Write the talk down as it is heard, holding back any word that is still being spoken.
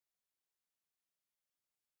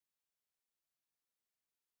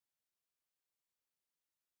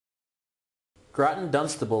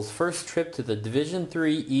Groton-Dunstable's first trip to the Division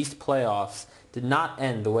III East playoffs did not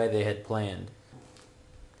end the way they had planned.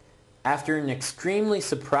 After an extremely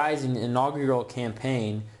surprising inaugural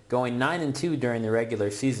campaign, going 9-2 during the regular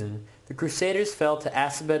season, the Crusaders fell to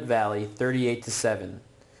Assabet Valley 38-7.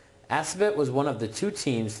 Assabet was one of the two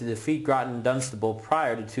teams to defeat Groton-Dunstable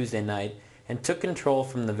prior to Tuesday night and took control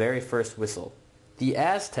from the very first whistle. The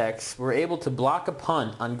Aztecs were able to block a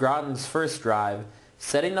punt on Groton's first drive,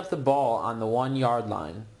 setting up the ball on the 1-yard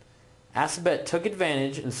line. Assabet took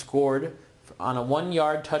advantage and scored on a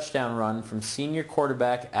 1-yard touchdown run from senior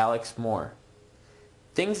quarterback Alex Moore.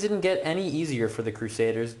 Things didn't get any easier for the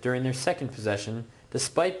Crusaders during their second possession,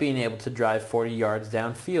 despite being able to drive 40 yards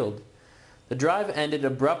downfield. The drive ended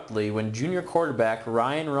abruptly when junior quarterback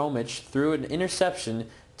Ryan Romich threw an interception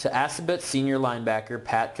to Assabet senior linebacker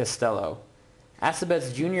Pat Costello.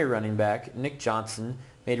 Assabet's junior running back, Nick Johnson,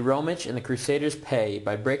 made Romich and the Crusaders pay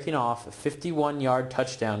by breaking off a 51-yard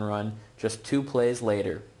touchdown run just 2 plays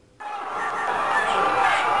later.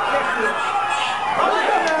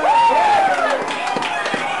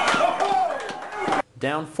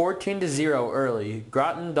 Down 14-0 early,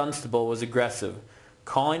 Groton-Dunstable was aggressive,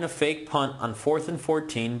 calling a fake punt on 4th and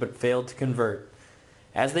 14 but failed to convert.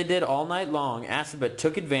 As they did all night long, Assabet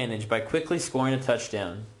took advantage by quickly scoring a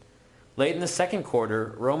touchdown. Late in the second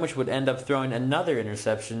quarter, Romich would end up throwing another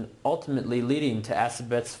interception, ultimately leading to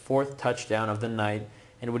Assabet's 4th touchdown of the night,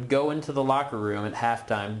 and would go into the locker room at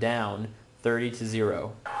halftime down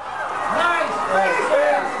 30-0.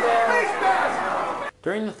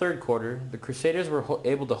 During the third quarter, the Crusaders were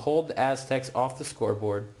able to hold the Aztecs off the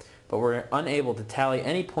scoreboard, but were unable to tally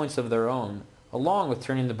any points of their own, along with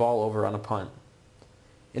turning the ball over on a punt.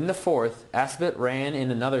 In the fourth, Assabet ran in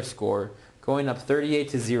another score, going up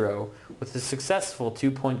 38-0 with a successful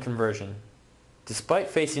 2-point conversion. Despite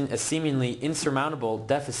facing a seemingly insurmountable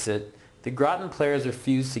deficit, the Groton players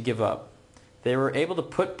refused to give up. They were able to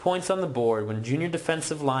put points on the board when junior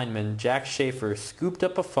defensive lineman Jack Schaefer scooped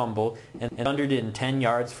up a fumble and thundered in 10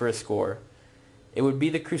 yards for a score. It would be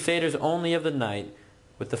the Crusaders' only of the night,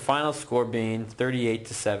 with the final score being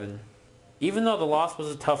 38-7. Even though the loss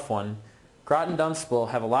was a tough one, Groton-Dunstable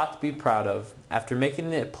have a lot to be proud of after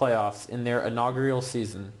making the playoffs in their inaugural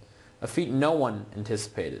season, a feat no one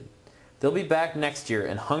anticipated. They'll be back next year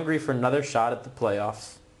and hungry for another shot at the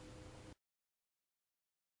playoffs.